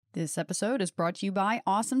This episode is brought to you by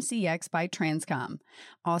Awesome CX by Transcom.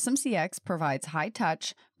 Awesome CX provides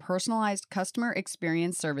high-touch, personalized customer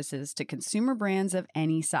experience services to consumer brands of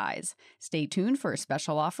any size. Stay tuned for a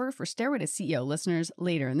special offer for Stairway to CEO listeners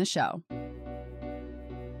later in the show.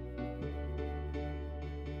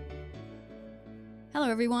 Hello,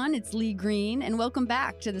 everyone. It's Lee Green, and welcome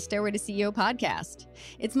back to the Stairway to CEO podcast.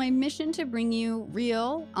 It's my mission to bring you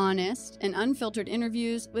real, honest, and unfiltered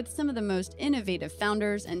interviews with some of the most innovative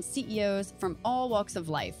founders and CEOs from all walks of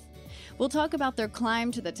life. We'll talk about their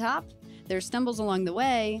climb to the top, their stumbles along the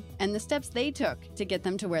way, and the steps they took to get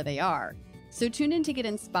them to where they are. So tune in to get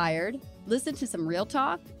inspired, listen to some real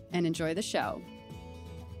talk, and enjoy the show.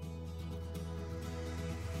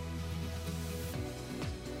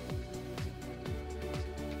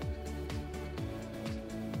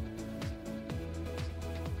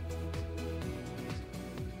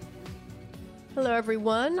 Hello,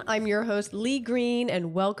 everyone. I'm your host, Lee Green,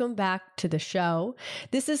 and welcome back to the show.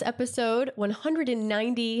 This is episode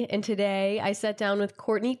 190, and today I sat down with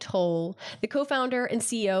Courtney, the co-founder and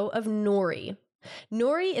CEO of Nori.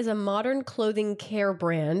 Nori is a modern clothing care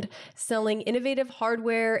brand selling innovative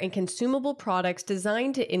hardware and consumable products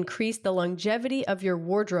designed to increase the longevity of your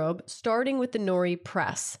wardrobe, starting with the Nori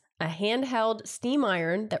Press, a handheld steam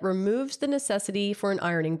iron that removes the necessity for an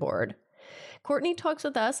ironing board. Courtney talks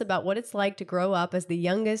with us about what it's like to grow up as the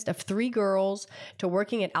youngest of 3 girls, to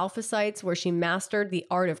working at Alpha Sites where she mastered the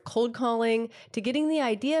art of cold calling, to getting the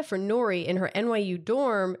idea for Nori in her NYU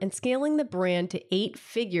dorm and scaling the brand to 8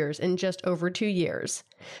 figures in just over 2 years.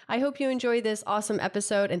 I hope you enjoy this awesome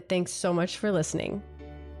episode, and thanks so much for listening.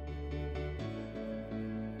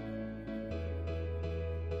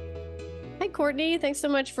 Hi, Courtney. Thanks so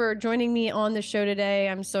much for joining me on the show today.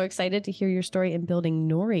 I'm so excited to hear your story in building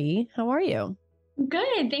Nori. How are you?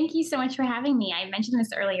 Good. Thank you so much for having me. I mentioned this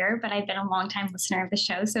earlier, but I've been a longtime listener of the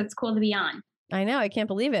show, so it's cool to be on. I know. I can't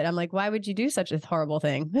believe it. I'm like, why would you do such a horrible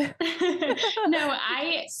thing? Since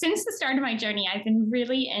the start of my journey, I've been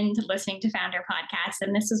really into listening to founder podcasts,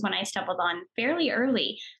 and this is when I stumbled on fairly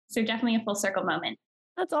early. So definitely a full circle moment.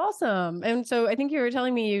 That's awesome. And so I think you were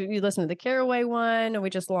telling me you listened to the Caraway one, and we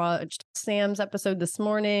just launched Sam's episode this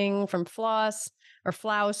morning from Floss. I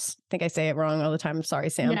think I say it wrong all the time. I'm sorry,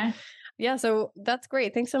 Sam. Yeah, so that's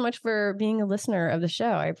great. Thanks so much for being a listener of the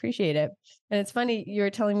show. I appreciate it. And it's funny, you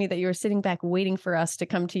were telling me that you were sitting back waiting for us to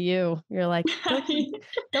come to you. You're like,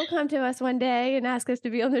 don't come to us one day and ask us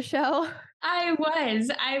to be on the show. I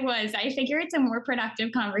was. I figure it's a more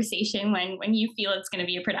productive conversation when you feel it's going to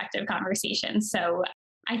be a productive conversation. So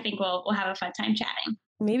I think we'll have a fun time chatting.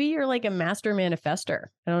 Maybe you're like a master manifester.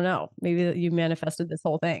 I don't know. Maybe you manifested this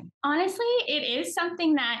whole thing. Honestly, it is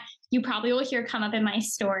something that you probably will hear come up in my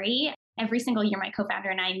story. Every single year, my co-founder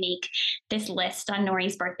and I make this list on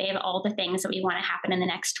Nori's birthday of all the things that we want to happen in the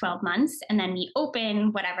next 12 months. And then we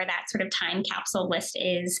open whatever that sort of time capsule list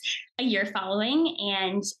is a year following.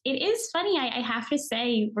 And it is funny. I have to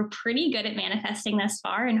say, we're pretty good at manifesting thus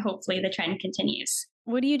far, and hopefully the trend continues.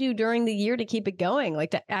 What do you do during the year to keep it going?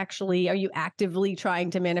 Like, are you actively trying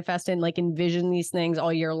to manifest and like envision these things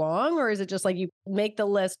all year long? Or is it just like you make the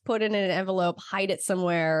list, put it in an envelope, hide it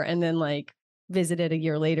somewhere, and then like visit it a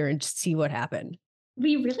year later and just see what happened?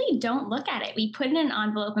 We really don't look at it. We put it in an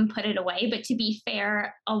envelope and put it away. But to be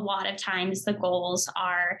fair, a lot of times the goals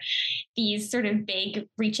are these sort of big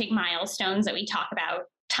reaching milestones that we talk about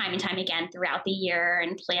time and time again throughout the year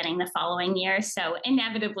and planning the following year. So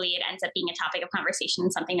inevitably it ends up being a topic of conversation,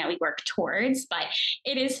 something that we work towards, but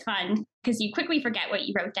it is fun because you quickly forget what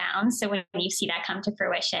you wrote down. So when you see that come to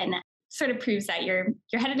fruition, it sort of proves that you're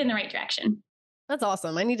headed in the right direction. That's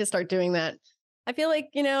awesome. I need to start doing that. I feel like,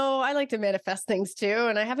 I like to manifest things too,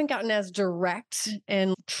 and I haven't gotten as direct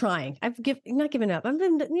and trying. Not given up.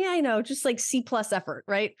 Just like C+ effort,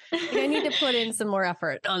 right? Like I need to put in some more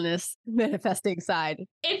effort on this manifesting side.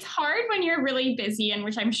 It's hard when you're really busy, and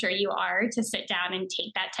which I'm sure you are, to sit down and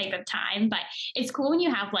take that type of time. But it's cool when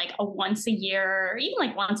you have like a once a year, or even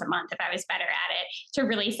like once a month, if I was better at it, to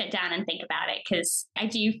really sit down and think about it. Because I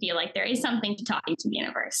do feel like there is something to talking to the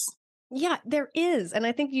universe. Yeah, there is. And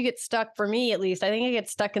I think you get stuck, for me at least, I think I get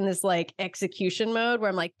stuck in this like execution mode where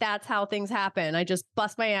I'm like, that's how things happen. I just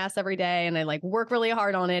bust my ass every day and I like work really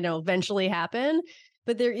hard on it and it'll eventually happen.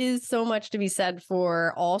 But there is so much to be said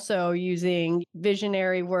for also using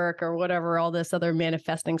visionary work or whatever, all this other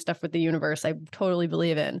manifesting stuff with the universe. I totally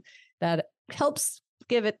believe in that helps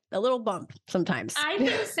give it a little bump sometimes. I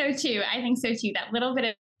think so too. That little bit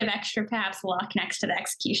of extra perhaps luck next to the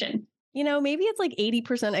execution. Maybe it's like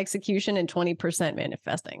 80% execution and 20%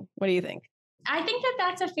 manifesting. What do you think? I think that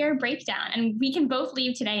that's a fair breakdown, and we can both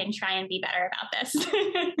leave today and try and be better about this.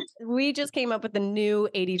 We just came up with the new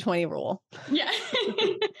 80-20 rule. Yeah,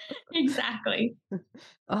 exactly.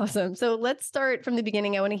 Awesome. So let's start from the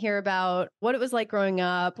beginning. I want to hear about what it was like growing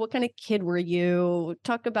up. What kind of kid were you?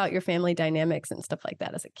 Talk about your family dynamics and stuff like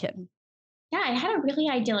that as a kid. Yeah, I had a really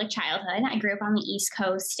idyllic childhood. I grew up on the East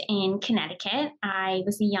Coast in Connecticut. I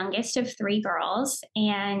was the youngest of three girls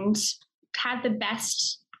and had the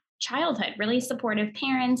best childhood, really supportive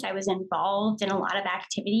parents. I was involved in a lot of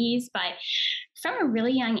activities, but from a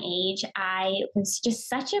really young age, I was just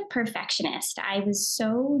such a perfectionist. I was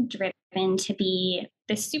so driven to be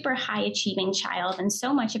this super high achieving child. And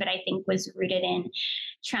so much of it, I think, was rooted in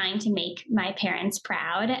trying to make my parents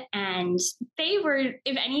proud. And they were,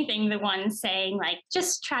 if anything, the ones saying, like,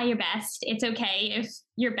 just try your best. It's okay if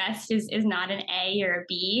your best is not an A or a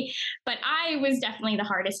B. But I was definitely the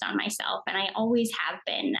hardest on myself. And I always have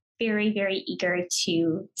been very, very eager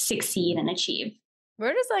to succeed and achieve.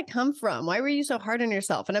 Where does that come from? Why were you so hard on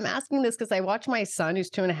yourself? And I'm asking this because I watch my son, who's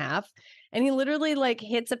 2.5, and he literally like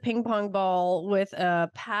hits a ping pong ball with a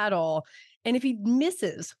paddle. And if he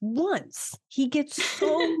misses once, he gets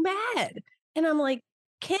so mad. And I'm like,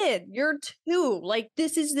 kid, you're 2. Like,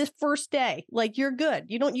 this is the first day. Like, you're good.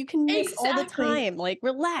 You can miss all the time. Like,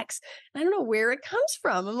 relax. I don't know where it comes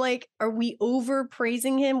from. I'm like, are we over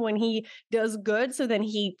praising him when he does good? So then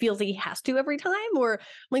he feels like he has to every time? Or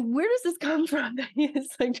like, where does this come from that he is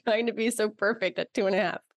like trying to be so perfect at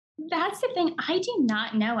 2.5? That's the thing. I do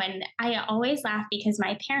not know. And I always laugh because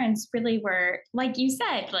my parents really were, like you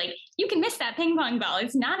said, like, you can miss that ping pong ball.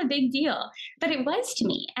 It's not a big deal. But it was to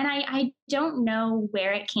me. And I don't know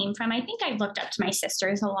where it came from. I think I looked up to my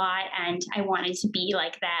sisters a lot and I wanted to be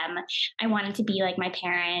like them. I wanted to be like my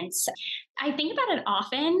parents. I think about it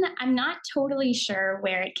often. I'm not totally sure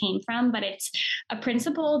where it came from, but it's a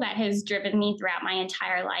principle that has driven me throughout my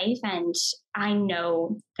entire life. And I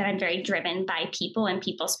know that I'm very driven by people and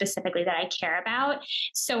people specifically that I care about.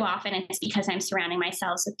 So often it's because I'm surrounding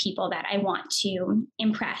myself with people that I want to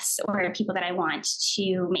impress or people that I want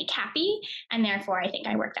to make happy. And therefore, I think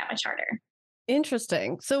I work that much harder.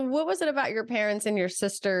 Interesting. So what was it about your parents and your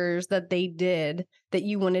sisters that they did that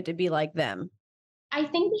you wanted to be like them? I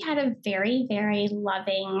think we had a very, very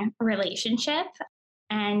loving relationship.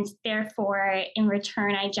 And therefore, in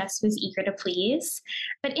return, I just was eager to please.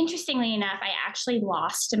 But interestingly enough, I actually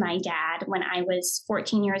lost my dad when I was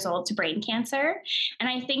 14 years old to brain cancer. And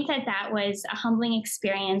I think that that was a humbling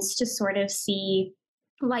experience to sort of see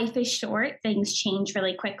life is short, things change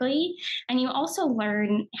really quickly. And you also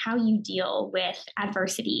learn how you deal with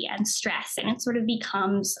adversity and stress. And it sort of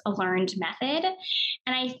becomes a learned method.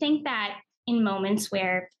 And I think that in moments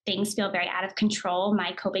where things feel very out of control,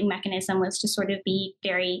 my coping mechanism was to sort of be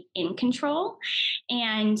very in control.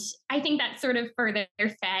 And I think that sort of further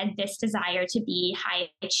fed this desire to be high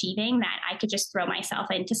achieving, that I could just throw myself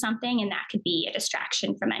into something and that could be a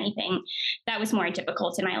distraction from anything that was more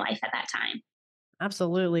difficult in my life at that time.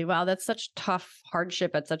 Absolutely. Wow, that's such tough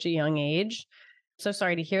hardship at such a young age. So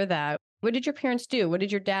sorry to hear that. What did your parents do? What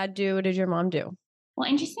did your dad do? What did your mom do? Well,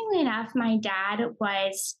 interestingly enough, my dad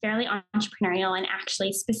was fairly entrepreneurial and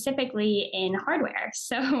actually specifically in hardware.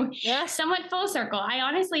 So Yeah. somewhat full circle. I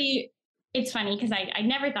honestly, it's funny because I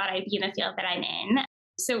never thought I'd be in the field that I'm in.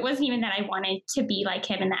 So it wasn't even that I wanted to be like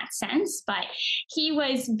him in that sense, but he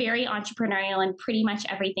was very entrepreneurial in pretty much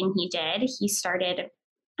everything he did. He started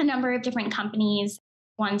a number of different companies,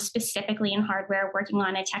 one specifically in hardware, working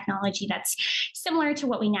on a technology that's similar to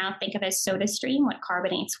what we now think of as SodaStream, what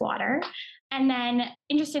carbonates water. And then,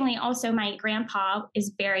 interestingly, also my grandpa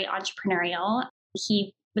is very entrepreneurial.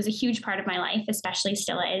 He was a huge part of my life, especially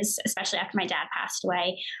still is, especially after my dad passed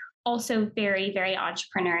away. Also very, very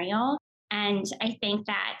entrepreneurial. And I think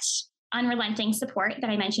that unrelenting support that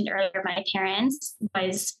I mentioned earlier of my parents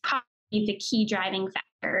was probably the key driving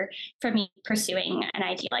factor for me pursuing an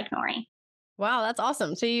idea like Nori. Wow, that's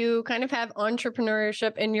awesome. So you kind of have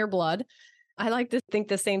entrepreneurship in your blood. I like to think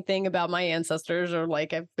the same thing about my ancestors, or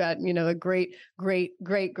like I've got, a great, great,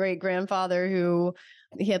 great, great grandfather who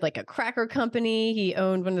he had like a cracker company. He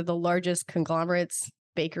owned one of the largest conglomerates,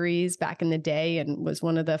 bakeries back in the day, and was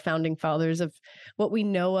one of the founding fathers of what we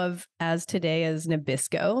know of as today as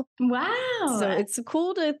Nabisco. Wow. So it's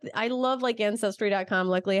cool I love like ancestry.com.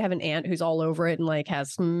 Luckily I have an aunt who's all over it and like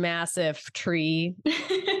has massive tree.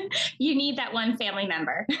 You need that one family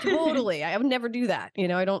member. Totally. I would never do that.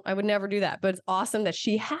 I would never do that, but it's awesome that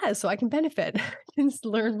she has, so I can benefit and just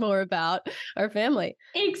learn more about our family.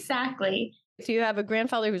 Exactly. So you have a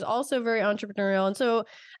grandfather who's also very entrepreneurial. And so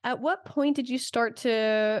at what point did you start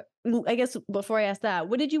to, I guess before I ask that,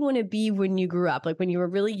 what did you want to be when you grew up? Like when you were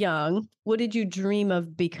really young, what did you dream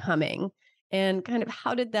of becoming? And kind of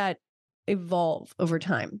how did that evolve over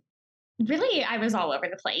time? Really, I was all over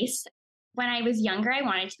the place. When I was younger, I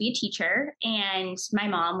wanted to be a teacher, and my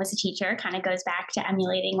mom was a teacher, kind of goes back to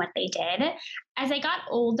emulating what they did. As I got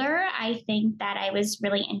older, I think that I was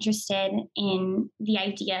really interested in the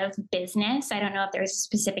idea of business. I don't know if there's a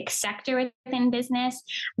specific sector within business,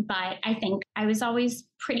 but I think I was always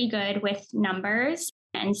pretty good with numbers.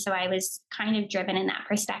 And so I was kind of driven in that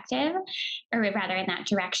perspective, or rather in that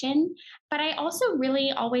direction. But I also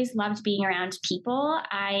really always loved being around people.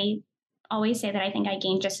 I always say that I think I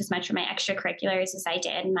gained just as much from my extracurriculars as I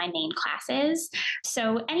did in my main classes.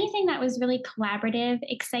 So anything that was really collaborative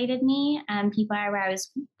excited me. People are where I was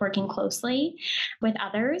working closely with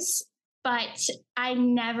others. But I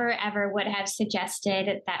never, ever would have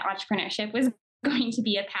suggested that entrepreneurship was going to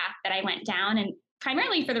be a path that I went down. And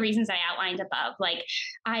primarily for the reasons I outlined above. Like,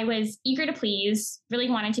 I was eager to please, really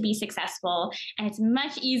wanted to be successful. And it's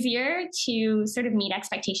much easier to sort of meet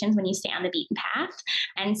expectations when you stay on the beaten path.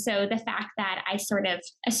 And so the fact that I sort of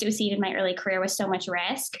associated my early career with so much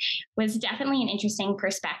risk was definitely an interesting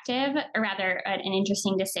perspective, or rather an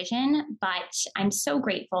interesting decision. But I'm so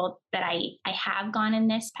grateful that I have gone in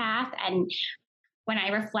this path. And when I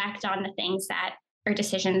reflect on the things that or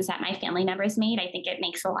decisions that my family members made, I think it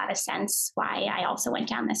makes a lot of sense why I also went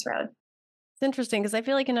down this road. It's interesting because I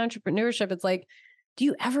feel like in entrepreneurship, it's like, do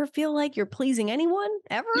you ever feel like you're pleasing anyone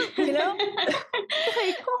ever? You know,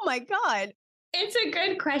 like, oh my God. It's a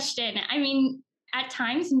good question. I mean, at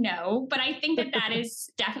times, no, but I think that is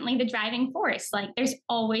definitely the driving force. Like, there's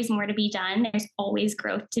always more to be done. There's always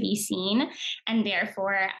growth to be seen. And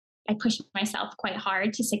therefore, I pushed myself quite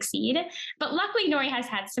hard to succeed. But luckily, Nori has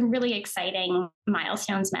had some really exciting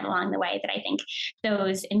milestones met along the way that I think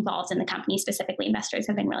those involved in the company, specifically investors,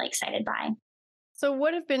 have been really excited by. So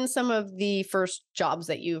what have been some of the first jobs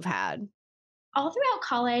that you've had? All throughout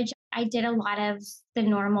college, I did a lot of the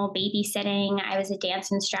normal babysitting. I was a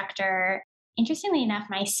dance instructor. Interestingly enough,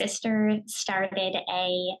 my sister started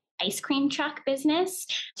a ice cream truck business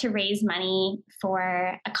to raise money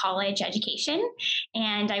for a college education.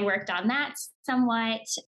 And I worked on that somewhat.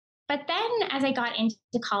 But then as I got into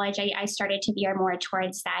college, I started to veer more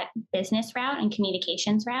towards that business route and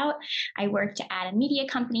communications route. I worked at a media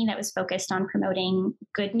company that was focused on promoting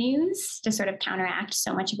good news to sort of counteract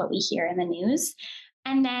so much of what we hear in the news.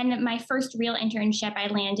 And then my first real internship, I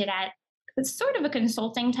landed at it's sort of a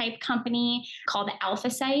consulting type company called Alpha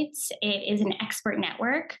Sites. It is an expert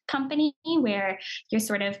network company where you're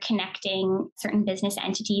sort of connecting certain business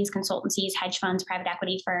entities, consultancies, hedge funds, private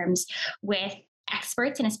equity firms with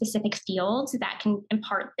experts in a specific field that can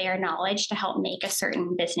impart their knowledge to help make a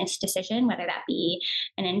certain business decision, whether that be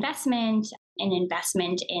an investment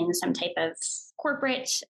in some type of corporate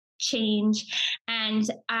change. And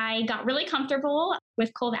I got really comfortable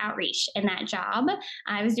with cold outreach in that job.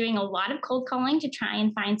 I was doing a lot of cold calling to try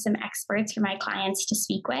and find some experts for my clients to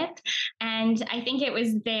speak with. And I think it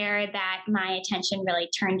was there that my attention really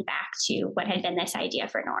turned back to what had been this idea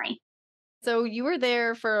for Nori. So you were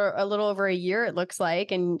there for a little over a year, it looks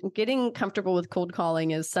like, and getting comfortable with cold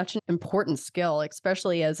calling is such an important skill,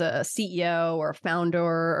 especially as a CEO or a founder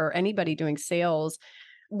or anybody doing sales.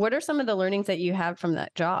 What are some of the learnings that you have from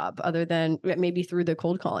that job other than maybe through the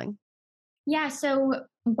cold calling? Yeah. So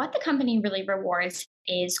what the company really rewards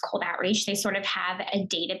is cold outreach. They sort of have a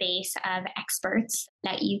database of experts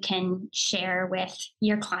that you can share with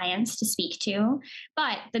your clients to speak to.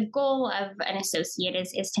 But the goal of an associate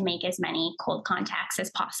is to make as many cold contacts as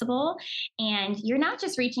possible. And you're not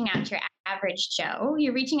just reaching out to your average Joe,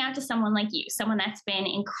 you're reaching out to someone like you, someone that's been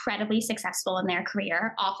incredibly successful in their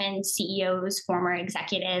career, often CEOs, former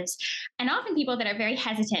executives, and often people that are very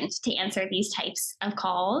hesitant to answer these types of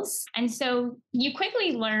calls. And so you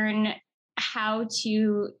quickly learn how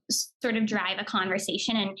to sort of drive a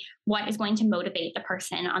conversation and what is going to motivate the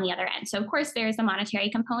person on the other end. So of course there's a monetary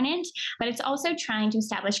component, but it's also trying to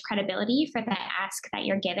establish credibility for the ask that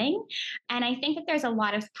you're giving. And I think that there's a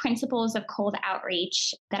lot of principles of cold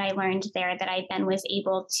outreach that I learned there that I then was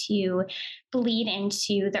able to bleed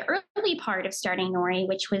into the early part of starting Nori,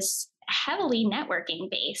 which was heavily networking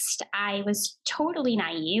based. I was totally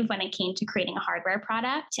naive when it came to creating a hardware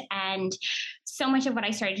product. And so much of what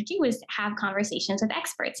I started to do was have conversations with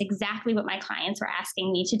experts, exactly what my clients were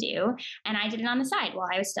asking me to do. And I did it on the side while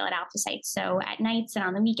I was still at Alpha Sites. So at nights and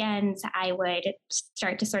on the weekends, I would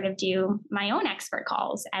start to sort of do my own expert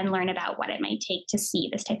calls and learn about what it might take to see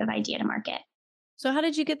this type of idea to market. So how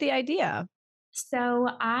did you get the idea? So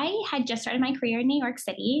I had just started my career in New York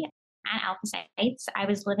City. At Alpha Sites, I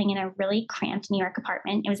was living in a really cramped New York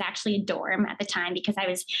apartment. It was actually a dorm at the time because I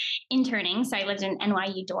was interning. So I lived in an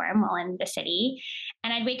NYU dorm while in the city.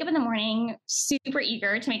 And I'd wake up in the morning super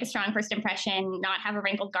eager to make a strong first impression, not have a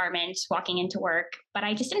wrinkled garment walking into work, but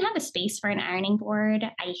I just didn't have the space for an ironing board.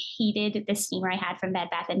 I hated the steamer I had from Bed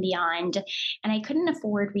Bath & Beyond, and I couldn't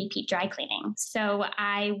afford repeat dry cleaning. So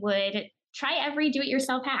I would try every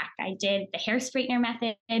do-it-yourself hack. I did the hair straightener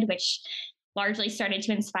method, which largely started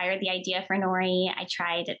to inspire the idea for Nori. I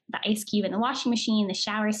tried the ice cube in the washing machine, the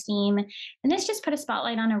shower steam, and this just put a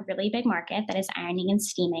spotlight on a really big market that is ironing and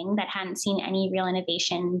steaming that hadn't seen any real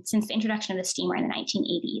innovation since the introduction of the steamer in the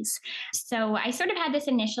 1980s. So I sort of had this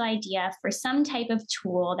initial idea for some type of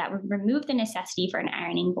tool that would remove the necessity for an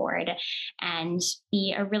ironing board and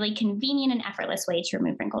be a really convenient and effortless way to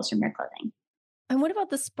remove wrinkles from your clothing. And what about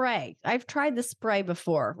the spray? I've tried the spray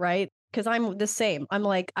before, right? Because I'm the same. I'm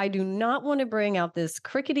like, I do not want to bring out this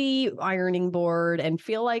crickety ironing board and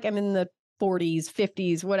feel like I'm in the 40s,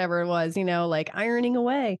 50s, whatever it was, like ironing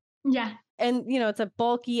away. Yeah. And, it's a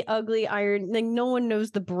bulky, ugly iron. Like no one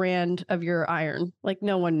knows the brand of your iron. Like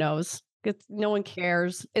no one knows. No one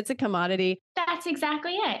cares. It's a commodity. That's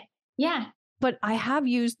exactly it. Yeah. But I have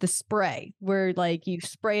used the spray where like you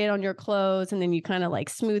spray it on your clothes and then you kind of like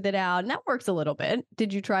smooth it out. And that works a little bit.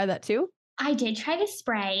 Did you try that too? I did try the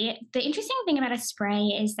spray. The interesting thing about a spray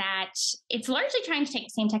is that it's largely trying to take the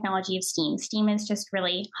same technology of steam. Steam is just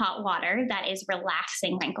really hot water that is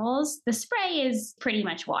relaxing wrinkles. The spray is pretty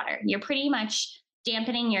much water. You're pretty much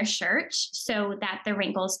dampening your shirt so that the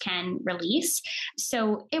wrinkles can release.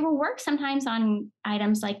 So it will work sometimes on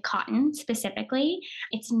items like cotton specifically.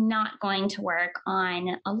 It's not going to work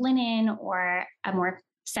on a linen or a more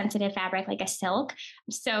sensitive fabric like a silk.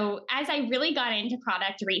 So as I really got into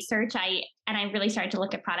product research, I really started to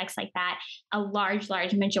look at products like that. A large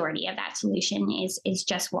majority of that solution is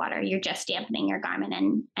just water. You're just dampening your garment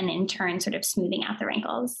and in turn sort of smoothing out the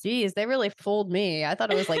wrinkles. Geez, they really fooled me. I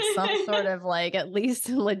thought it was like some sort of like at least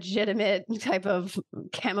legitimate type of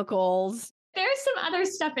chemicals. There's some other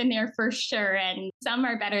stuff in there for sure, and some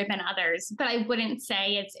are better than others, but I wouldn't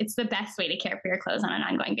say it's the best way to care for your clothes on an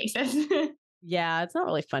ongoing basis. Yeah, it's not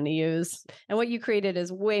really fun to use. And what you created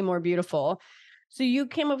is way more beautiful. So you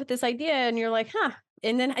came up with this idea and you're like, huh.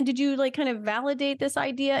 And then did you like kind of validate this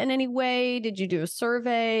idea in any way? Did you do a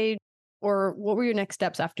survey? Or what were your next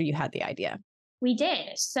steps after you had the idea? We did.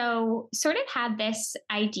 So sort of had this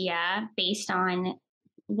idea based on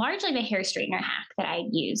largely the hair straightener hack that I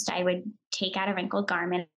used. I would take out a wrinkled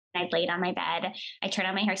garment. I'd lay it on my bed. I turn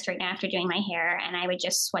on my hair straightener after doing my hair, and I would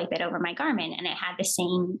just swipe it over my garment. And it had the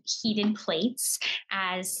same heated plates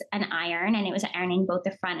as an iron, and it was ironing both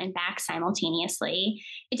the front and back simultaneously.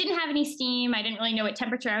 It didn't have any steam. I didn't really know what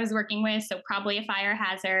temperature I was working with, so probably a fire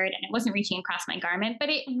hazard, and it wasn't reaching across my garment, but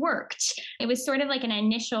it worked. It was sort of like an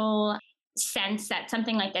initial sense that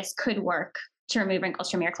something like this could work to remove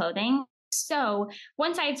wrinkles from your clothing. So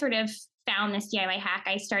once I had sort of found this DIY hack,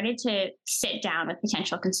 I started to sit down with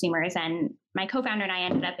potential consumers, and my co-founder and I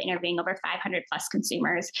ended up interviewing over 500 plus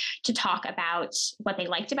consumers to talk about what they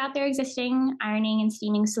liked about their existing ironing and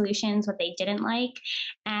steaming solutions, what they didn't like,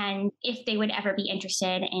 and if they would ever be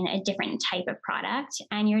interested in a different type of product.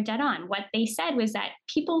 And you're dead on. What they said was that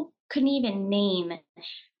people couldn't even name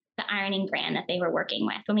the ironing brand that they were working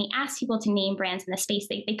with. When we asked people to name brands in the space,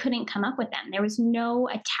 they couldn't come up with them. There was no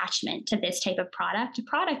attachment to this type of product, a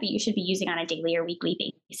product that you should be using on a daily or weekly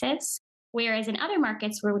basis. Whereas in other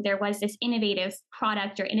markets where there was this innovative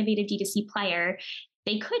product or innovative D2C player,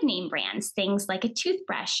 they could name brands, things like a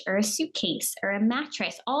toothbrush or a suitcase or a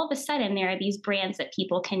mattress. All of a sudden, there are these brands that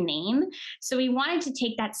people can name. So we wanted to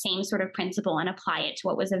take that same sort of principle and apply it to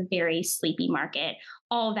what was a very sleepy market,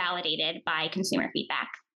 all validated by consumer feedback.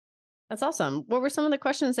 That's awesome. What were some of the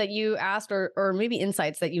questions that you asked or maybe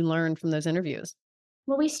insights that you learned from those interviews?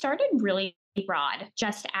 Well, we started really broad,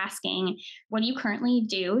 just asking, what do you currently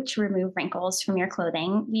do to remove wrinkles from your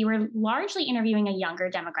clothing? We were largely interviewing a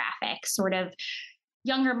younger demographic, sort of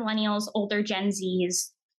younger millennials, older Gen Zs,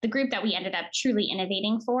 the group that we ended up truly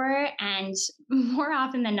innovating for. And more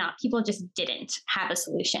often than not, people just didn't have a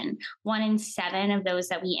solution. 1 in 7 of those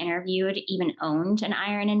that we interviewed even owned an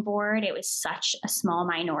iron and board. It was such a small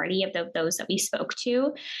minority of those that we spoke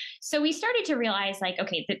to. So we started to realize like,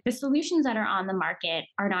 okay, the solutions that are on the market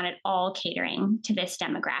are not at all catering to this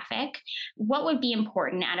demographic. What would be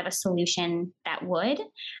important out of a solution that would?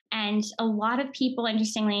 And a lot of people,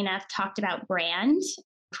 interestingly enough, talked about brand.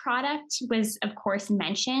 Product was, of course,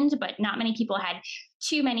 mentioned, but not many people had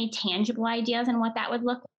too many tangible ideas on what that would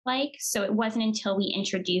look like. So it wasn't until we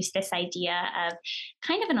introduced this idea of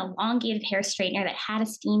kind of an elongated hair straightener that had a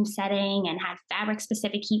steam setting and had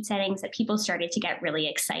fabric-specific heat settings that people started to get really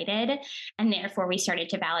excited. And therefore, we started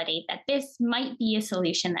to validate that this might be a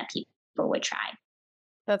solution that people would try.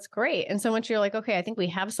 That's great. And so once you're like, okay, I think we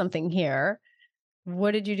have something here,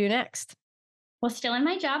 what did you do next? Well, still in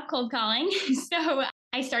my job, cold calling. So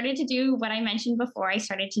I started to do what I mentioned before. I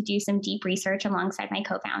started to do some deep research alongside my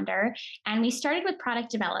co-founder, and we started with product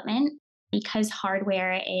development because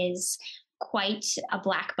hardware is quite a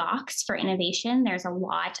black box for innovation. There's a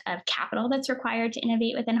lot of capital that's required to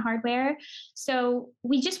innovate within hardware. So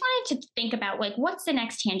we just wanted to think about like, what's the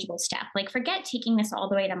next tangible step? Like, forget taking this all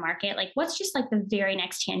the way to market. Like, what's just like the very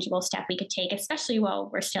next tangible step we could take, especially while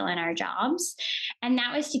we're still in our jobs? And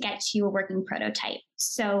that was to get to a working prototype.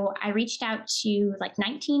 So I reached out to like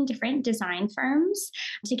 19 different design firms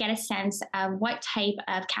to get a sense of what type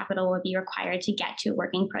of capital would be required to get to a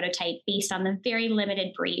working prototype based on the very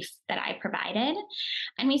limited brief that I provided.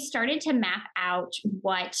 And we started to map out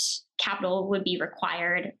what capital would be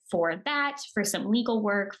required for that, for some legal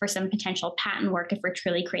work, for some potential patent work if we're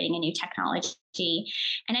truly creating a new technology,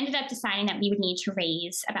 and ended up deciding that we would need to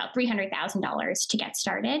raise about $300,000 to get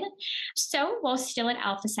started. So while still at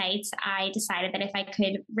Alpha Sites, I decided that if I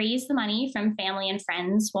could raise the money from family and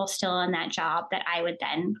friends while still in that job, that I would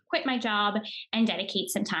then quit my job and dedicate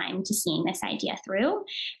some time to seeing this idea through.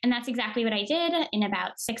 And that's exactly what I did. In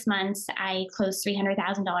about 6 months, I closed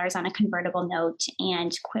 $300,000 on a convertible note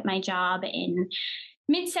and quit my job in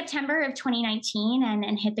mid-September of 2019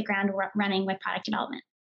 and hit the ground running with product development.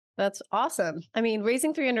 That's awesome. I mean,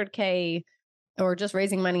 raising 300K or just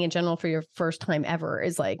raising money in general for your first time ever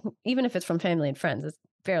is like, even if it's from family and friends, it's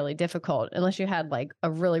fairly difficult unless you had like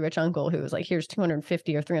a really rich uncle who was like, here's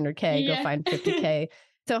 250 or 300K, go find 50K.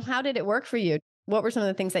 So how did it work for you? What were some of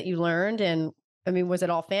the things that you learned? And I mean, was it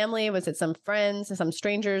all family? Was it some friends, some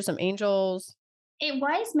strangers, some angels? It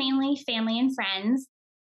was mainly family and friends.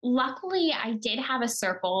 Luckily, I did have a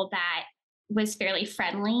circle that was fairly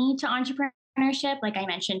friendly to entrepreneurship. Like I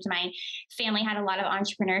mentioned, my family had a lot of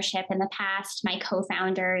entrepreneurship in the past. My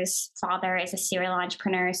co-founder's father is a serial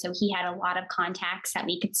entrepreneur, so he had a lot of contacts that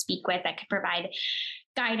we could speak with that could provide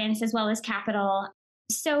guidance as well as capital.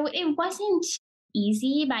 So it wasn't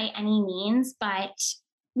easy by any means, but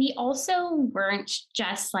we also weren't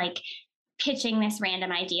just like pitching this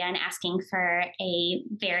random idea and asking for a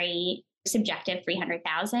very subjective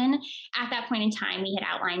 300,000. At that point in time, we had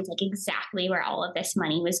outlined like exactly where all of this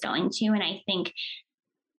money was going to. And I think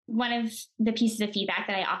one of the pieces of feedback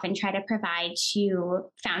that I often try to provide to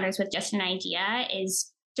founders with just an idea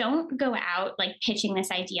is don't go out like pitching this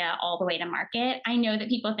idea all the way to market. I know that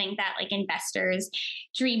people think that like investors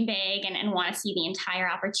dream big and want to see the entire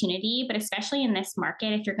opportunity, but especially in this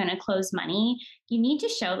market, if you're going to close money, you need to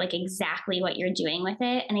show like exactly what you're doing with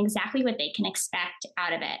it and exactly what they can expect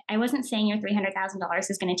out of it. I wasn't saying your $300,000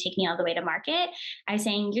 is going to take me all the way to market. I was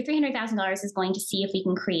saying your $300,000 is going to see if we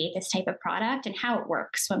can create this type of product and how it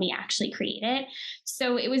works when we actually create it.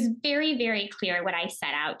 So it was very, very clear what I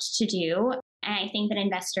set out to do. And I think that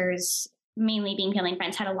investors, mainly being family and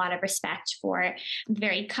friends, had a lot of respect for the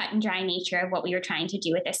very cut and dry nature of what we were trying to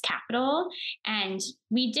do with this capital. And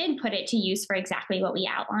we did put it to use for exactly what we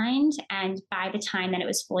outlined. And by the time that it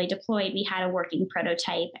was fully deployed, we had a working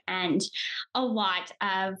prototype and a lot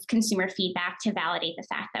of consumer feedback to validate the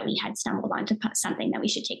fact that we had stumbled onto something that we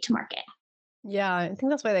should take to market. Yeah, I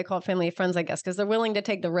think that's why they call it family and friends, I guess, because they're willing to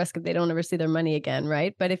take the risk if they don't ever see their money again,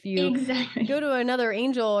 right? But if you go to another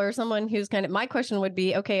angel or someone who's kind of, my question would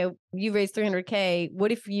be, okay, you raised 300K.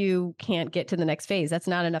 What if you can't get to the next phase? That's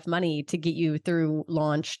not enough money to get you through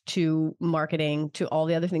launch to marketing to all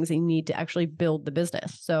the other things that you need to actually build the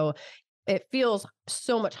business. So it feels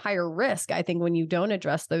so much higher risk, I think, when you don't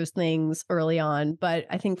address those things early on. But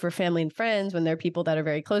I think for family and friends, when they're people that are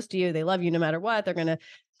very close to you, they love you no matter what, they're going to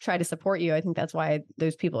try to support you. I think that's why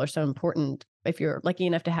those people are so important if you're lucky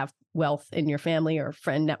enough to have wealth in your family or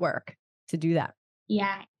friend network to do that.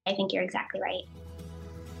 Yeah, I think you're exactly right.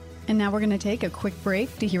 And now we're going to take a quick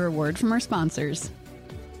break to hear a word from our sponsors.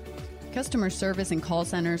 Customer service and call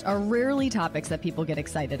centers are rarely topics that people get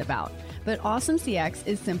excited about, but Awesome CX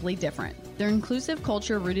is simply different. Their inclusive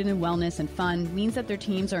culture rooted in wellness and fun means that their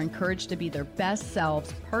teams are encouraged to be their best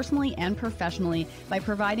selves personally and professionally by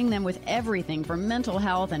providing them with everything from mental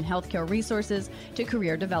health and healthcare resources to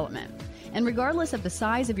career development. And regardless of the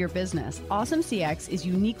size of your business, Awesome CX is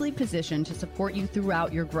uniquely positioned to support you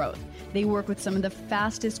throughout your growth. They work with some of the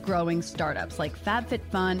fastest growing startups like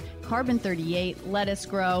FabFitFun, Carbon 38, Lettuce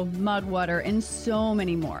Grow, Mudwater, and so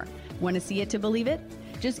many more. Want to see it to believe it?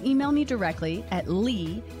 Just email me directly at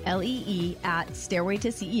Lee, L-E-E, at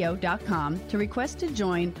stairwaytoceo.com to request to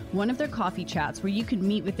join one of their coffee chats where you can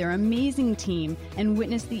meet with their amazing team and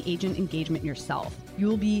witness the agent engagement yourself.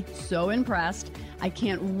 You'll be so impressed. I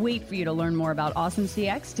can't wait for you to learn more about Awesome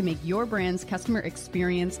CX to make your brand's customer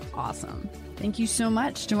experience awesome. Thank you so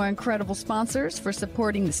much to our incredible sponsors for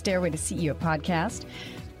supporting the Stairway to CEO podcast.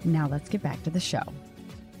 Now let's get back to the show.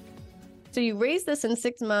 So you raised this in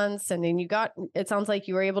 6 months and then it sounds like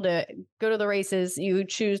you were able to go to the races. You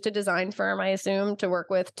choose a design firm, I assume, to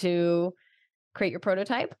work with to create your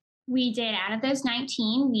prototype? We did. Out of those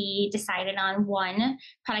 19, we decided on one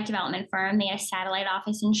product development firm. They had a satellite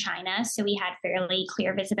office in China, so we had fairly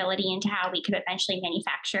clear visibility into how we could eventually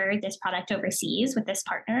manufacture this product overseas with this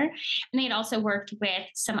partner. And they had also worked with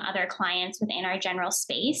some other clients within our general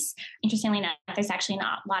space. Interestingly enough, there's actually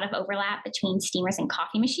not a lot of overlap between steamers and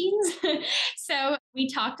coffee machines. So we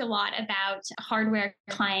talked a lot about hardware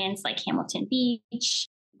clients like Hamilton Beach,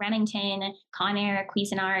 Remington, Conair,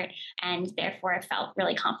 Cuisinart, and therefore I felt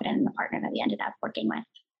really confident in the partner that we ended up working with.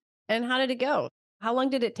 And how did it go? How long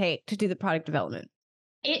did it take to do the product development?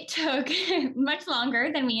 It took much longer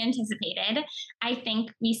than we anticipated. I think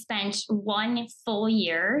we spent 1 full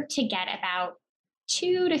year to get about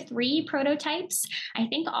 2 to 3 prototypes. I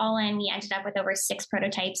think all in, we ended up with over 6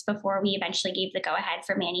 prototypes before we eventually gave the go-ahead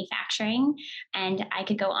for manufacturing. And I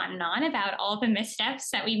could go on and on about all the missteps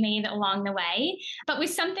that we made along the way. But with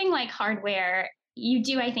something like hardware, you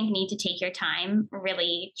do, I think, need to take your time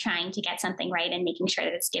really trying to get something right and making sure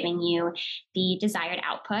that it's giving you the desired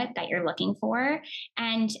output that you're looking for.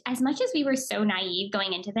 And as much as we were so naive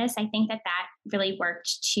going into this, I think that really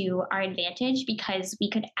worked to our advantage because we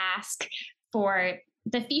could ask for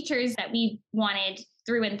the features that we wanted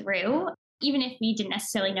through and through, even if we didn't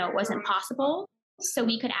necessarily know it wasn't possible. So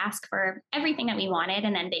we could ask for everything that we wanted,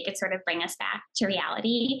 and then they could sort of bring us back to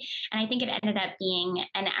reality. And I think it ended up being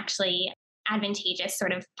an actually advantageous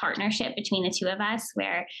sort of partnership between the two of us,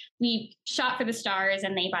 where we shot for the stars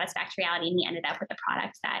and they brought us back to reality, and we ended up with a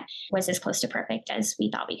product that was as close to perfect as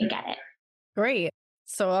we thought we could get it. Great.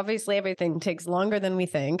 So obviously everything takes longer than we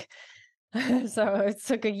think. So it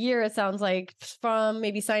took a year, it sounds like, from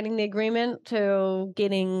maybe signing the agreement to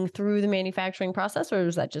getting through the manufacturing process, or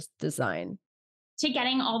was that just design? To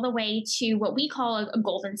getting all the way to what we call a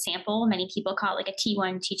golden sample. Many people call it like a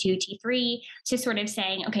T1, T2, T3, to sort of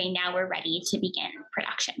saying, okay, now we're ready to begin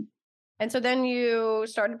production. And so then you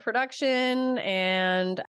started production,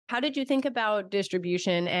 and how did you think about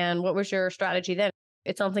distribution and what was your strategy then?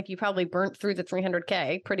 It sounds like you probably burnt through the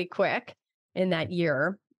 300K pretty quick in that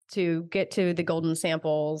year to get to the golden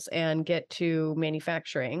samples and get to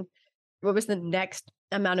manufacturing. What was the next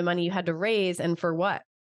amount of money you had to raise and for what?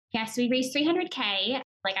 Yes, we raised 300K,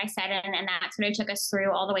 like I said, and that sort of took us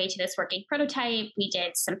through all the way to this working prototype. We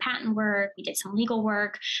did some patent work, we did some legal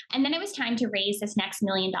work, and then it was time to raise this next $1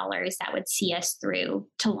 million that would see us through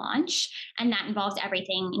to launch. And that involved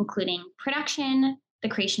everything, including production, the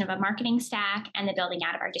creation of a marketing stack, and the building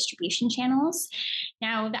out of our distribution channels.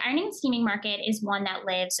 Now, the ironing and steaming market is one that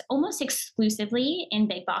lives almost exclusively in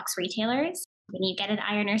big box retailers. When you get an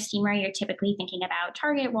iron or steamer, you're typically thinking about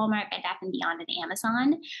Target, Walmart, Bed Bath & Beyond, and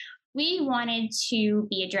Amazon. We wanted to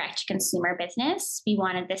be a direct consumer business. We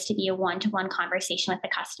wanted this to be a one-to-one conversation with the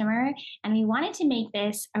customer. And we wanted to make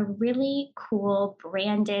this a really cool,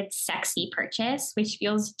 branded, sexy purchase, which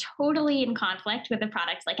feels totally in conflict with a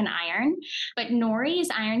product like an iron. But Nori is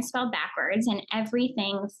iron spelled backwards, and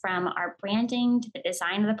everything from our branding to the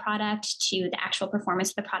design of the product to the actual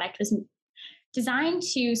performance of the product was designed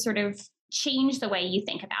to sort of change the way you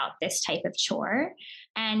think about this type of chore.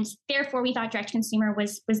 And therefore, we thought direct consumer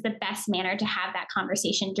was the best manner to have that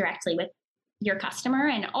conversation directly with your customer,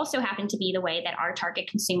 and also happened to be the way that our target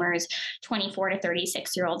consumers, 24 to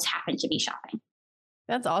 36-year-olds, happen to be shopping.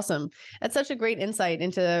 That's awesome. That's such a great insight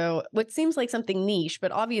into what seems like something niche,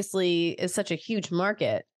 but obviously is such a huge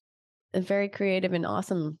market. And very creative and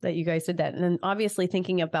awesome that you guys did that. And then obviously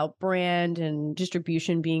thinking about brand and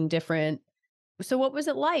distribution being different. So what was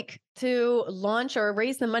it like to launch or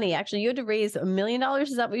raise the money? Actually, you had to raise $1 million.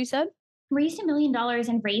 Is that what you said? Raised $1 million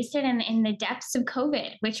and raised it in the depths of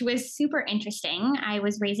COVID, which was super interesting. I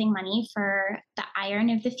was raising money for the iron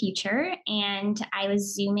of the future, and I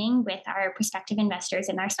was Zooming with our prospective investors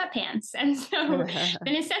in our sweatpants. And so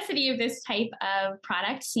the necessity of this type of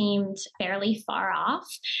product seemed fairly far off,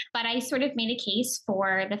 but I sort of made a case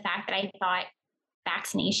for the fact that I thought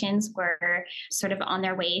vaccinations were sort of on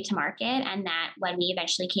their way to market, and that when we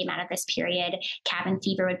eventually came out of this period, cabin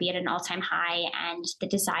fever would be at an all-time high, and the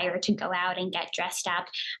desire to go out and get dressed up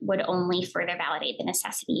would only further validate the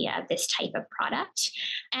necessity of this type of product.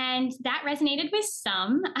 And that resonated with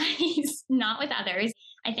some, not with others.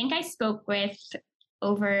 I think I spoke with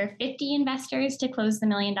over 50 investors to close the $1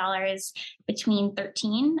 million, between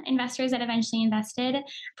 13 investors that eventually invested,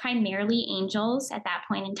 primarily angels at that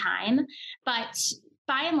point in time. But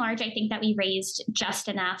by and large, I think that we raised just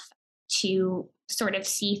enough to sort of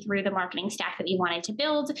see through the marketing stack that we wanted to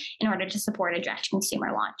build in order to support a direct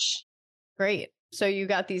consumer launch. Great. So you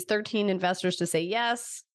got these 13 investors to say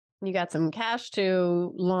yes. You got some cash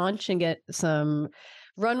to launch and get some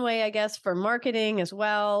runway, I guess, for marketing as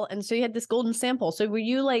well. And so you had this golden sample. So were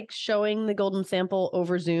you like showing the golden sample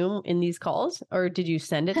over Zoom in these calls, or did you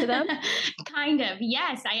send it to them? Kind of.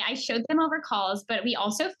 Yes. I showed them over calls, but we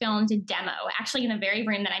also filmed a demo actually in the very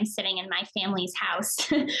room that I'm sitting in my family's house.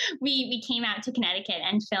 we came out to Connecticut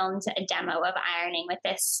and filmed a demo of ironing with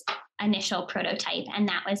this initial prototype. And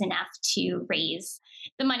that was enough to raise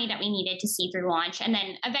the money that we needed to see through launch. And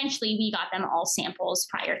then eventually we got them all samples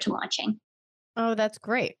prior to launching. Oh, that's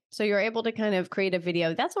great. So you're able to kind of create a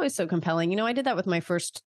video. That's always so compelling. I did that with my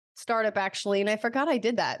first startup actually, and I forgot I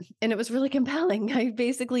did that. And it was really compelling. I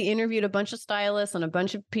basically interviewed a bunch of stylists and a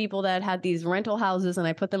bunch of people that had these rental houses, and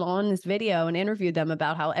I put them on this video and interviewed them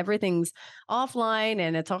about how everything's offline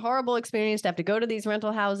and it's a horrible experience to have to go to these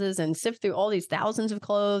rental houses and sift through all these thousands of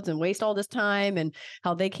clothes and waste all this time, and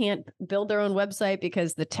how they can't build their own website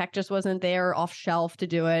because the tech just wasn't there off shelf to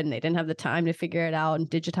do it, and they didn't have the time to figure it out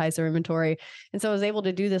and digitize their inventory. And so I was able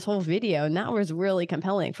to do this whole video, and that was really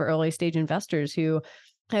compelling for early stage investors who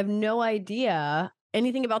have no idea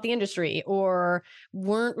anything about the industry or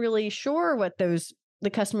weren't really sure what the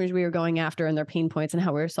customers we were going after and their pain points and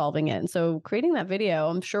how we were solving it. And so creating that video,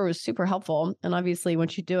 I'm sure, was super helpful. And obviously,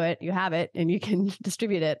 once you do it, you have it and you can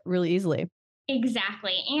distribute it really easily.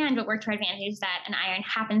 Exactly. And what worked to our advantage is that an iron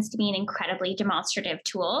happens to be an incredibly demonstrative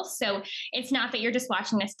tool. So it's not that you're just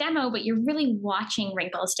watching this demo, but you're really watching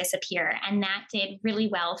wrinkles disappear. And that did really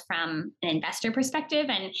well from an investor perspective.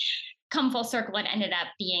 And come full circle, it ended up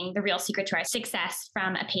being the real secret to our success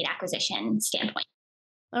from a paid acquisition standpoint.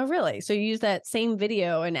 Oh, really? So you use that same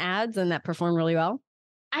video in ads and that performed really well?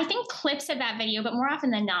 I think clips of that video, but more often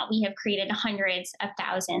than not, we have created hundreds of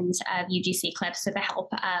thousands of UGC clips with the help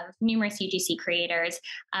of numerous UGC creators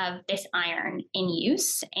of this iron in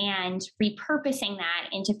use, and repurposing that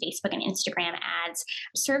into Facebook and Instagram ads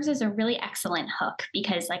serves as a really excellent hook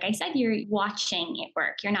because, like I said, you're watching it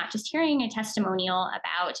work. You're not just hearing a testimonial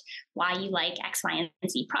about why you like X, Y, and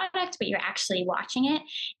Z product, but you're actually watching it.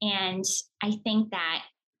 And I think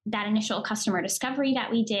that initial customer discovery that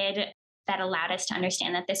we did that allowed us to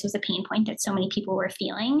understand that this was a pain point that so many people were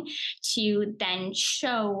feeling, to then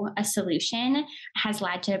show a solution has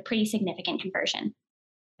led to pretty significant conversion.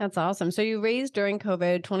 That's awesome. So you raised during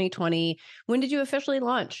COVID 2020. When did you officially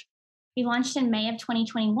launch? We launched in May of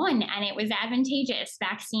 2021, and it was advantageous.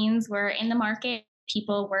 Vaccines were in the market.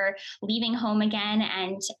 People were leaving home again.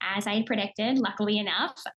 And as I had predicted, luckily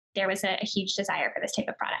enough, there was a huge desire for this type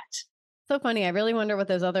of product. So funny. I really wonder what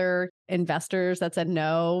those other investors that said,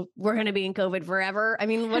 no, we're going to be in COVID forever. I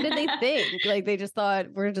mean, what did they think? Like, they just thought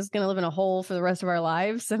we're just going to live in a hole for the rest of our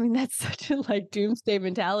lives. I mean, that's such a doomsday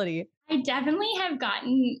mentality. I definitely have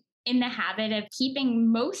gotten in the habit of keeping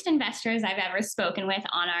most investors I've ever spoken with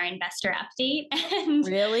on our investor update. And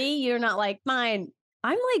really? You're not like mine.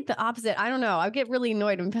 I'm like the opposite. I don't know. I get really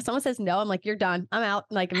annoyed when someone says no. I'm like, you're done. I'm out.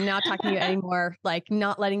 Like, I'm not talking to you anymore. Like,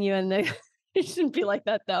 not letting you in the... It shouldn't be like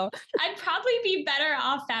that, though. I'd probably be better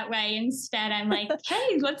off that way. Instead, I'm like,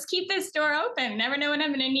 hey, let's keep this door open. Never know when I'm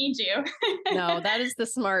going to need you. No, that is the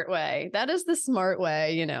smart way. That is the smart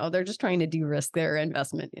way. They're just trying to de-risk their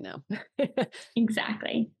investment,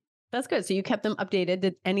 Exactly. That's good. So you kept them updated.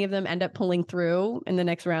 Did any of them end up pulling through in the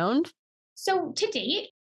next round? So to date,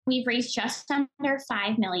 we've raised just under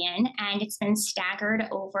 5 million, and it's been staggered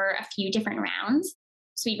over a few different rounds.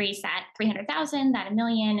 So we raised that 300,000, that $1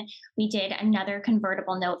 million. We did another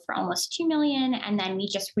convertible note for almost 2 million. And then we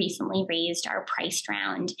just recently raised our priced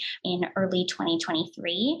round in early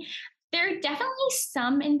 2023. There are definitely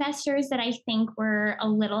some investors that I think were a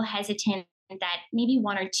little hesitant, that maybe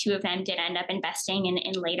one or two of them did end up investing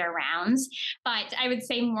in later rounds. But I would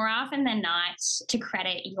say more often than not, to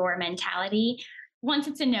credit your mentality, once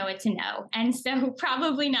it's a no, it's a no. And so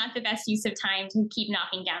probably not the best use of time to keep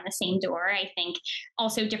knocking down the same door. I think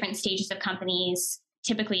also different stages of companies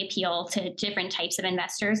typically appeal to different types of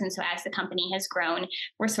investors. And so as the company has grown,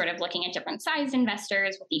 we're sort of looking at different sized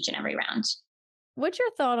investors with each and every round. What's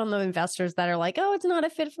your thought on the investors that are like, oh, it's not a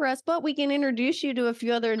fit for us, but we can introduce you to a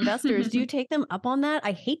few other investors? Do you take them up on that?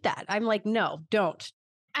 I hate that. I'm like, no, don't.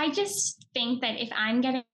 I just think that if I'm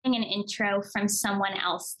getting an intro from someone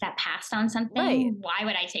else that passed on something, right, why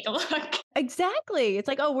would I take a look? Exactly. It's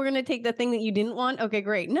like, oh, we're going to take the thing that you didn't want. Okay,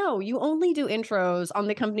 great. No, you only do intros on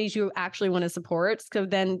the companies you actually want to support. So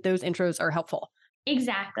then those intros are helpful.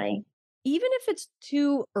 Exactly. even if it's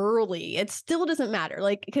too early, it still doesn't matter.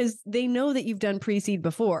 Like, because they know that you've done pre-seed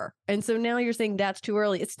before. And so now you're saying that's too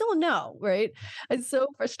early. It's still a no, right? It's so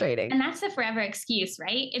frustrating. And that's the forever excuse,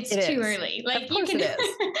 right? It's It too is. early. Like Of course it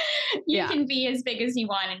is. you can be as big as you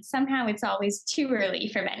want, and somehow it's always too early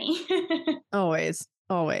for many. Always.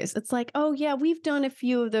 Always. It's like, oh yeah, we've done a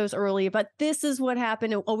few of those early, but this is what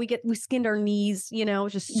happened. Oh, we skinned our knees,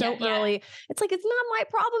 just so early. It's like, it's not my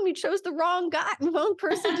problem. You chose the wrong guy, wrong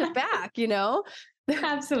person to back,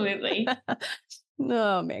 Absolutely.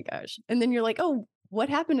 Oh my gosh. And then you're like, oh, what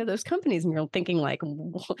happened to those companies? And you're thinking like,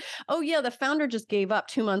 oh yeah, the founder just gave up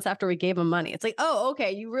 2 months after we gave him money. It's like, oh,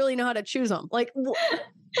 okay. You really know how to choose them. Like,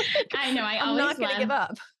 I know. I'm not going to give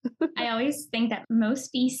up. I always think that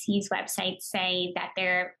most VCs websites say that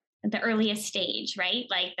they're the earliest stage, right?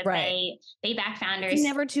 Like that they back founders it's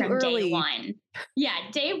never too from early. day one. Yeah,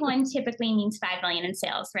 day one typically means 5 million in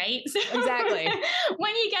sales, right? So exactly.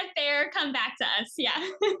 When you get there, come back to us. Yeah.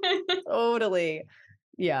 Totally.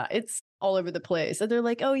 Yeah, it's all over the place. So they're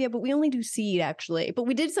like, oh yeah, but we only do seed actually. But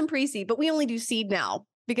we did some pre-seed, but we only do seed now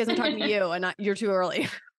because I'm talking to you and you're too early.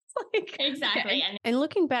 Like, exactly. Okay. And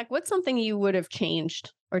looking back, what's something you would have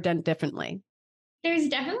changed or done differently? There's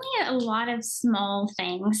definitely a lot of small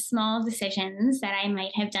things, small decisions that I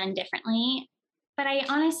might have done differently. But I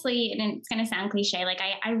honestly, and it's going to sound cliche, like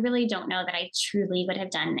I really don't know that I truly would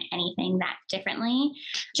have done anything that differently,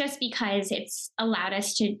 just because it's allowed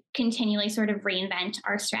us to continually sort of reinvent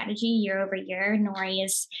our strategy year over year. Nori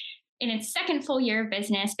is in its second full year of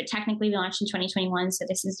business, but technically we launched in 2021. So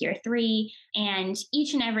this is year 3. And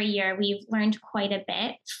each and every year we've learned quite a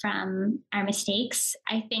bit from our mistakes.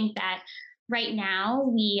 I think that right now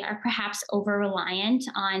we are perhaps over reliant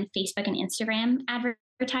on Facebook and Instagram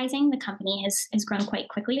advertising. The company has grown quite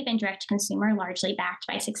quickly within direct to consumer, largely backed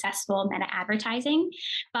by successful meta advertising.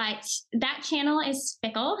 But that channel is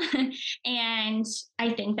fickle. And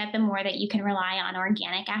I think that the more that you can rely on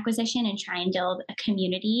organic acquisition and try and build a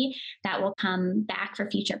community that will come back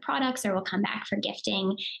for future products or will come back for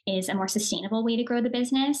gifting is a more sustainable way to grow the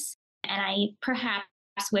business. And I perhaps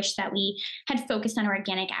wish that we had focused on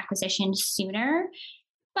organic acquisition sooner.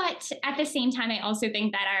 But at the same time, I also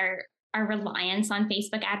think that our reliance on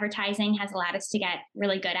Facebook advertising has allowed us to get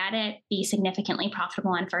really good at it, be significantly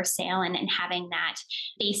profitable on first sale, and having that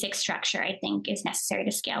basic structure, I think, is necessary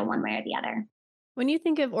to scale one way or the other. When you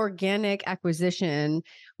think of organic acquisition,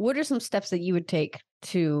 what are some steps that you would take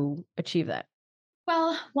to achieve that?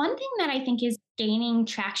 Well, one thing that I think is gaining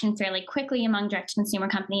traction fairly quickly among direct-to-consumer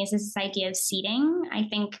companies is this idea of seeding. I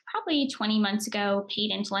think probably 20 months ago,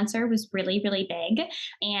 paid influencer was really, really big.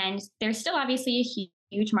 And there's still obviously a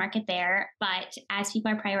huge market there. But as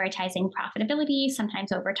people are prioritizing profitability,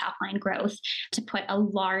 sometimes over top line growth, to put a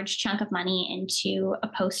large chunk of money into a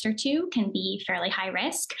post or two can be fairly high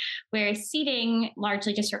risk, whereas seeding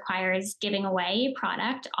largely just requires giving away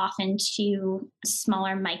product, often to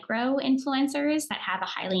smaller micro influencers that have a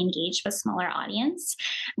highly engaged but smaller audience.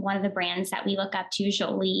 One of the brands that we look up to,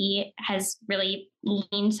 Jolie, has really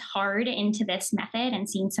leaned hard into this method and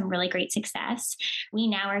seen some really great success. We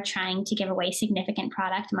now are trying to give away significant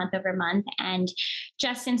product month over month. And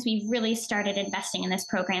just since we've really started investing in this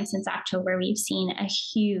program since October, we've seen a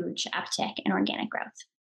huge uptick in organic growth.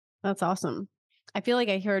 That's awesome. I feel like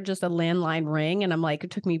I heard just a landline ring and I'm like,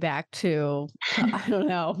 it took me back to, I don't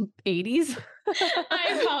know, 80s.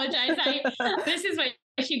 I apologize. This is what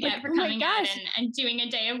you get for coming out and doing a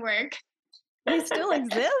day of work. They still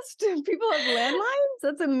exist? People have landlines?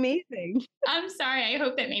 That's amazing. I'm sorry. I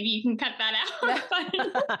hope that maybe you can cut that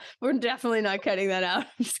out. We're definitely not cutting that out.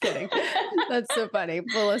 I'm just kidding. That's so funny.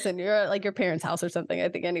 Well, listen, you're at like your parents' house or something, I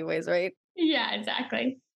think anyways, right? Yeah,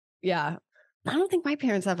 exactly. Yeah. I don't think my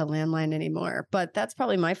parents have a landline anymore, but that's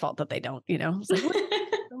probably my fault that they don't, It's like, what's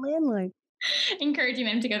the landline? Encouraging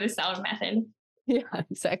them to go the cellar method. Yeah,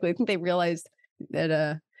 exactly. I think they realized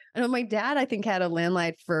that, I know my dad, I think, had a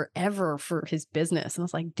landline forever for his business. And I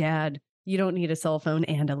was like, Dad, you don't need a cell phone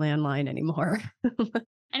and a landline anymore.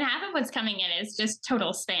 And half of what's coming in is just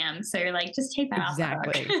total spam. So you're like, just take that off.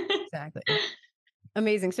 Exactly.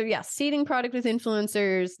 Amazing. So yeah, seeding product with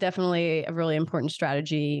influencers, definitely a really important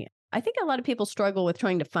strategy. I think a lot of people struggle with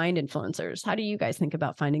trying to find influencers. How do you guys think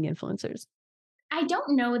about finding influencers? I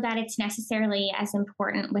don't know that it's necessarily as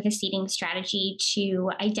important with a seeding strategy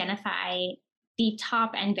to identify the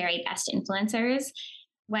top and very best influencers.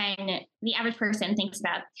 When the average person thinks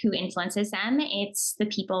about who influences them, it's the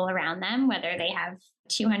people around them, whether they have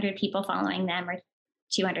 200 people following them or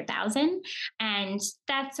 200,000. And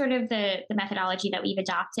that's sort of the methodology that we've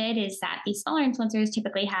adopted, is that these smaller influencers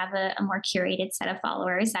typically have a more curated set of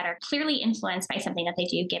followers that are clearly influenced by something that they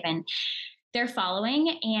do, given their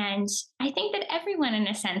following. And I think that everyone in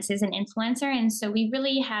a sense is an influencer. And so we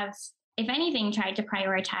really have, if anything, tried to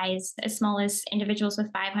prioritize as small as individuals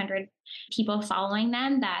with 500 people following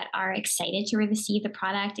them that are excited to receive the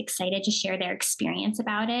product, excited to share their experience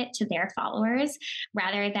about it to their followers,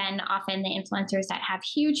 rather than often the influencers that have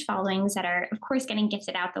huge followings that are, of course, getting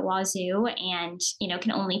gifted out the wazoo and,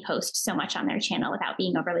 can only post so much on their channel without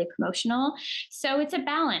being overly promotional. So it's a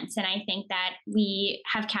balance. And I think that we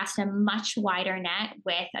have cast a much wider net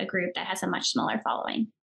with a group that has a much smaller following.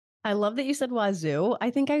 I love that you said wazoo.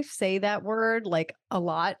 I think I say that word like a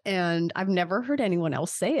lot, and I've never heard anyone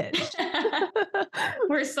else say it.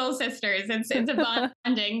 We're soul sisters. It's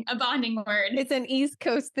a bonding word. It's an East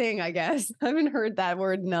Coast thing, I guess. I haven't heard that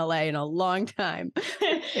word in LA in a long time.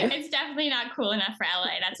 It's definitely not cool enough for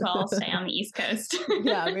LA. That's why I'll stay on the East Coast.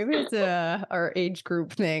 Yeah, maybe it's our age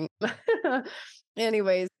group thing.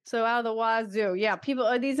 Anyways, so out of the wazoo, yeah,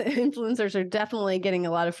 these influencers are definitely getting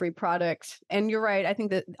a lot of free product. And you're right. I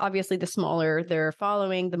think that obviously the smaller they're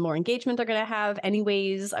following, the more engagement they're going to have.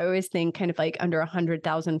 Anyways, I always think kind of like under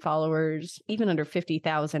 100,000 followers, even under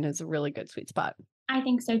 50,000 is a really good sweet spot. I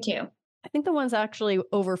think so too. I think the ones actually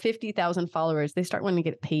over 50,000 followers, they start wanting to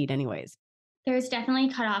get paid anyways. There's definitely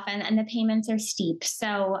a cutoff and the payments are steep.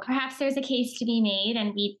 So perhaps there's a case to be made,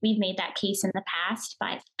 and we've made that case in the past.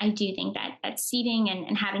 But I do think that seeding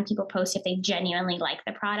and having people post if they genuinely like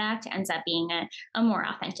the product ends up being a more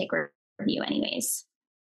authentic review anyways.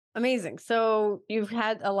 Amazing. So you've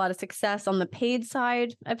had a lot of success on the paid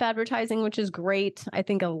side of advertising, which is great. I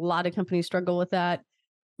think a lot of companies struggle with that.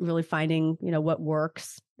 Really finding, what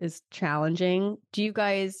works is challenging. Do you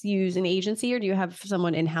guys use an agency or do you have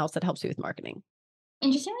someone in-house that helps you with marketing?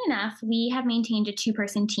 Interestingly enough, we have maintained a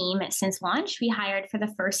 2-person team since launch. We hired for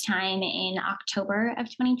the first time in October of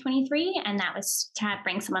 2023, and that was to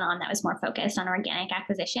bring someone on that was more focused on organic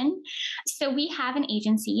acquisition. So we have an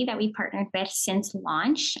agency that we partnered with since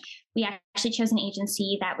launch. We actually chose an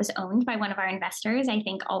agency that was owned by one of our investors. I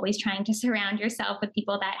think always trying to surround yourself with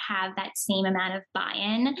people that have that same amount of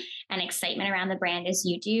buy-in and excitement around the brand as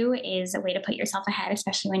you do is a way to put yourself ahead,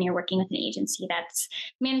 especially when you're working with an agency that's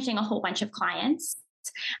managing a whole bunch of clients.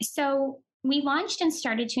 So we launched and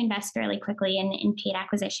started to invest fairly quickly in paid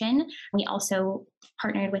acquisition. We also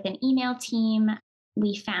partnered with an email team.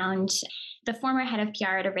 We found the former head of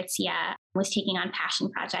PR at Aritzia was taking on passion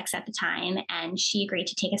projects at the time, and she agreed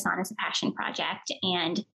to take us on as a passion project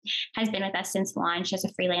and has been with us since launch as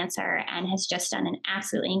a freelancer and has just done an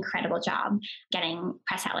absolutely incredible job getting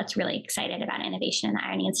press outlets really excited about innovation in the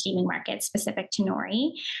ironing and steaming market specific to Nori.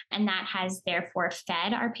 And that has therefore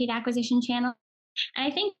fed our paid acquisition channel. And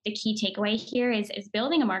I think the key takeaway here is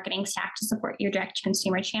building a marketing stack to support your direct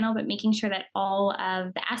consumer channel, but making sure that all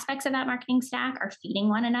of the aspects of that marketing stack are feeding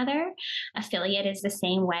one another. Affiliate is the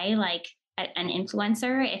same way, like an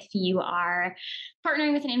influencer. If you are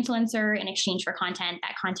partnering with an influencer in exchange for content,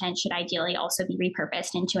 that content should ideally also be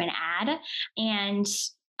repurposed into an ad. And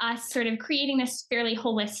us sort of creating this fairly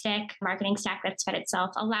holistic marketing stack that's fed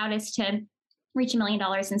itself allowed us to reach $1 million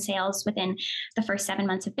in sales within the first 7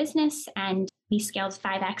 months of business. And we scaled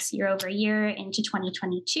 5x year over year into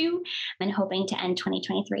 2022 and hoping to end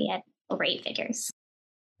 2023 at over 8 figures.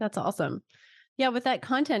 That's awesome. Yeah, with that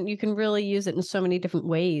content, you can really use it in so many different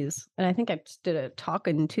ways. And I think I just did a talk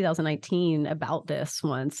in 2019 about this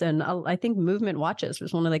once. And I think Movement Watches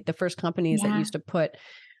was one of the first companies that used to put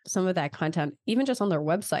some of that content, even just on their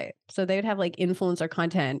website. So they would have influencer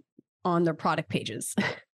content on their product pages.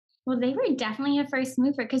 Well, they were definitely a first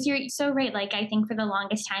mover because you're so right. I think for the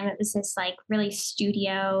longest time, it was this really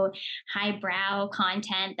studio, highbrow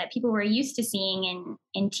content that people were used to seeing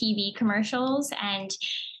in TV commercials. And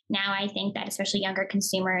now I think that especially younger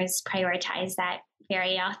consumers prioritize that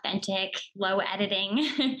very authentic, low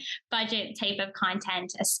editing budget type of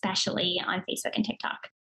content, especially on Facebook and TikTok.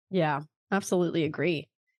 Yeah, absolutely agree.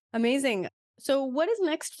 Amazing. So what is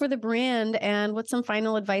next for the brand and what's some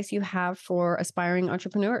final advice you have for aspiring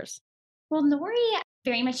entrepreneurs? Well, Nori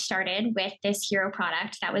very much started with this hero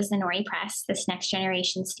product that was the Nori Press, this next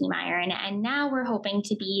generation steam iron. And now we're hoping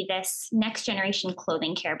to be this next generation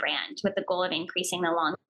clothing care brand with the goal of increasing the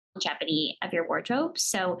longevity of your wardrobe.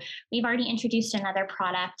 So we've already introduced another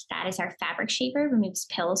product that is our fabric shaper, removes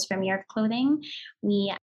pills from your clothing.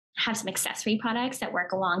 We have some accessory products that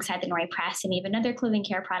work alongside the Nori Press, and we have another clothing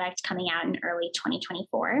care product coming out in early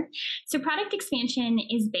 2024. So product expansion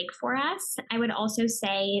is big for us. I would also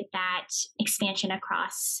say that expansion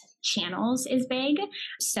across channels is big.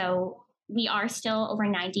 So we are still over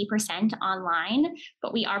 90% online,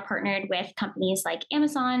 but we are partnered with companies like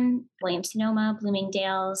Amazon, Williams-Sonoma,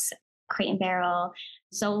 Bloomingdale's, Crate and Barrel,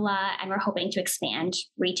 Zola, and we're hoping to expand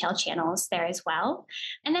retail channels there as well.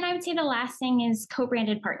 And then I would say the last thing is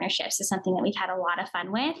co-branded partnerships is something that we've had a lot of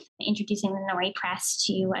fun with, introducing the Nori press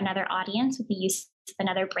to another audience with the use of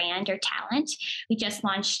another brand or talent. We just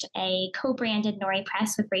launched a co-branded Nori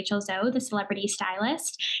press with Rachel Zoe, the celebrity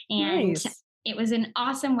stylist. And Nice. It was an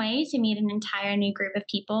awesome way to meet an entire new group of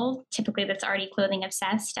people, typically that's already clothing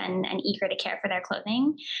obsessed and eager to care for their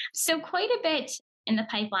clothing. So quite a bit in the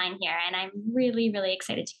pipeline here, and I'm really, really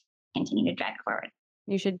excited to continue to drive it forward.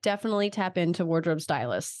 You should definitely tap into wardrobe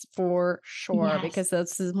stylists for sure, Yes. because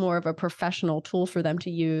this is more of a professional tool for them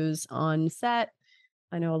to use on set.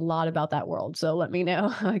 I know a lot about that world, so let me know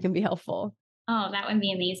how I can be helpful. Oh, that would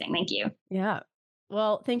be amazing. Thank you. Yeah.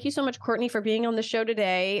 Well, thank you so much, Courtney, for being on the show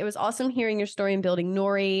today. It was awesome hearing your story and building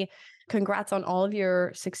Nori. Congrats on all of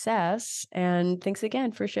your success. And thanks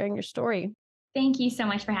again for sharing your story. Thank you so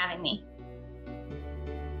much for having me.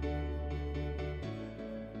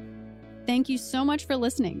 Thank you so much for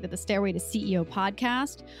listening to the Stairway to CEO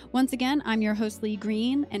podcast. Once again, I'm your host, Lee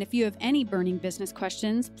Green, and if you have any burning business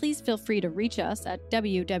questions, please feel free to reach us at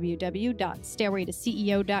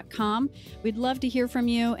www.stairwaytoceo.com. We'd love to hear from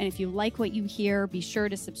you, and if you like what you hear, be sure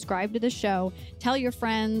to subscribe to the show, tell your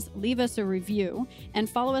friends, leave us a review, and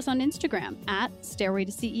follow us on Instagram at Stairway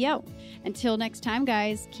to CEO. Until next time,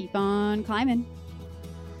 guys, keep on climbing.